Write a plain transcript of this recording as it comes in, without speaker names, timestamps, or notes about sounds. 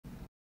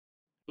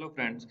Hello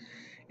friends,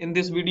 in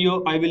this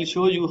video I will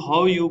show you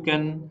how you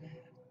can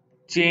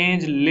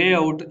change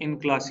layout in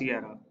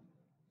Classiera.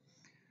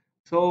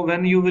 So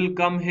when you will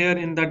come here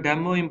in the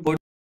demo import,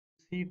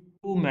 see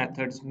two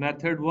methods,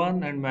 method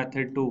 1 and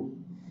method 2.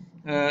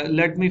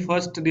 Let me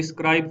first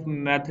describe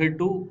method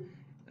 2.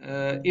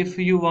 If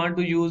you want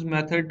to use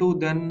method 2,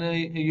 then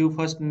you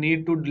first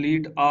need to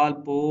delete all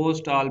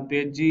posts, all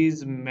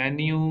pages,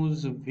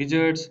 menus,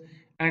 widgets,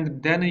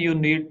 and then you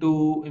need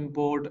to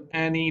import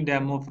any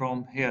demo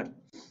from here.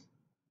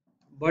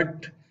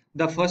 But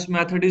the first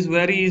method is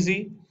very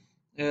easy.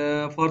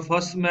 For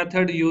first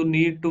method, you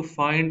need to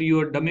find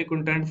your dummy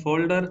content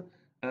folder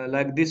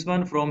like this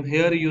one. From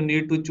here, you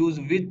need to choose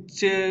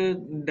which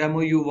demo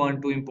you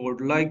want to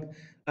import. Like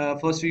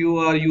first you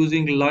are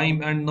using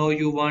Lime and now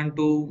you want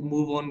to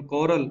move on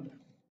Coral.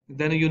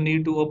 Then you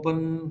need to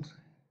open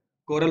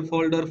Coral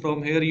folder.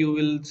 From here, you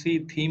will see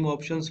theme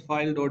options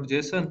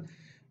file.json.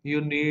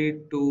 You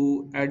need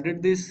to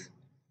edit this,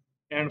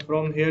 and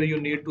from here you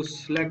need to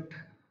select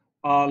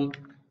all,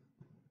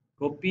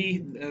 copy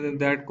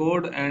that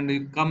code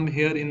and come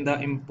here in the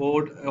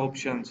import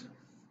options.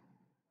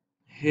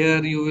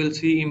 Here you will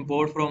see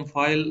import from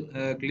file.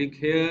 Click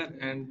here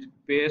and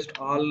paste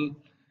all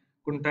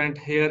content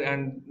here,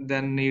 and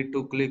then need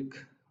to click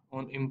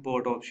on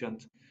import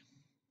options.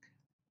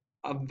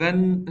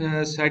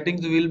 When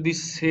settings will be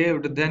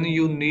saved, then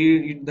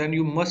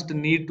you must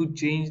need to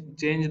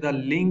change the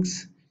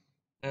links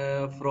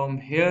from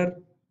here.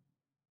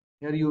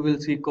 Here you will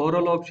see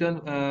Coral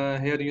option.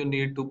 Here you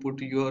need to put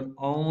your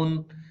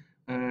own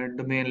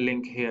domain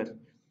link here.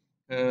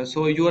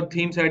 So your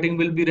theme setting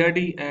will be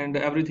ready and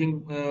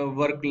everything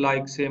work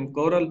like same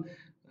Coral.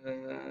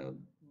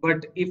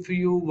 But if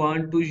you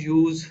want to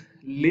use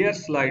layer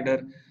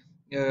slider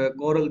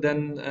Coral,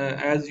 then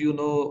as you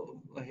know,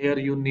 here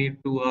you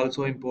need to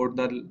also import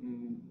the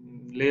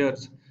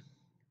layers.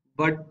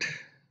 But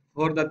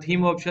for the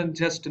theme option,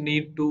 just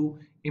need to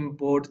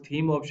import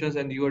theme options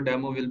and your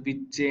demo will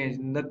be changed,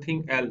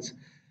 nothing else.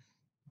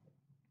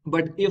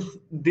 But if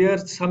there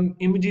some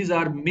images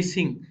are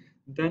missing,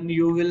 then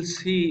you will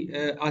see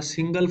a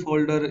single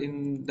folder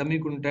in dummy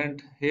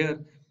content here.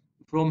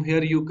 From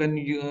here you can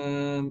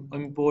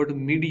import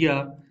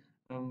media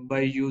by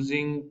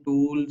using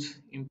tools,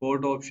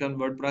 import option,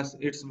 WordPress.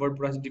 It's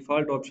WordPress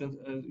default options.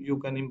 You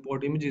can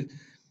import images,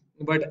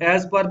 but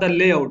as per the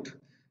layout,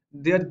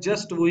 there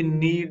just we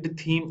need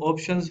theme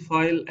options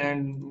file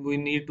and we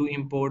need to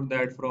import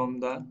that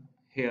from the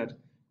here,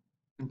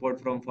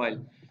 import from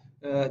file.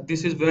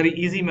 This is very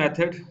easy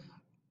method.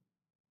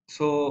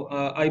 So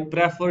I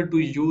prefer to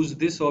use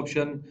this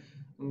option,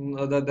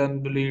 other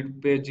than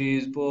delete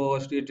pages,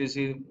 post,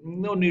 etc.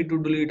 No need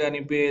to delete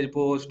any page,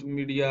 post,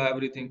 media,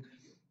 everything.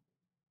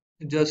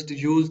 Just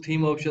use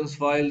theme options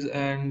files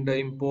and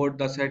import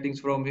the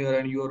settings from here,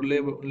 and your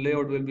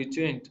layout will be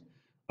changed.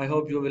 I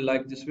hope you will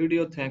like this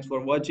video. Thanks for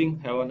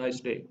watching. Have a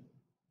nice day.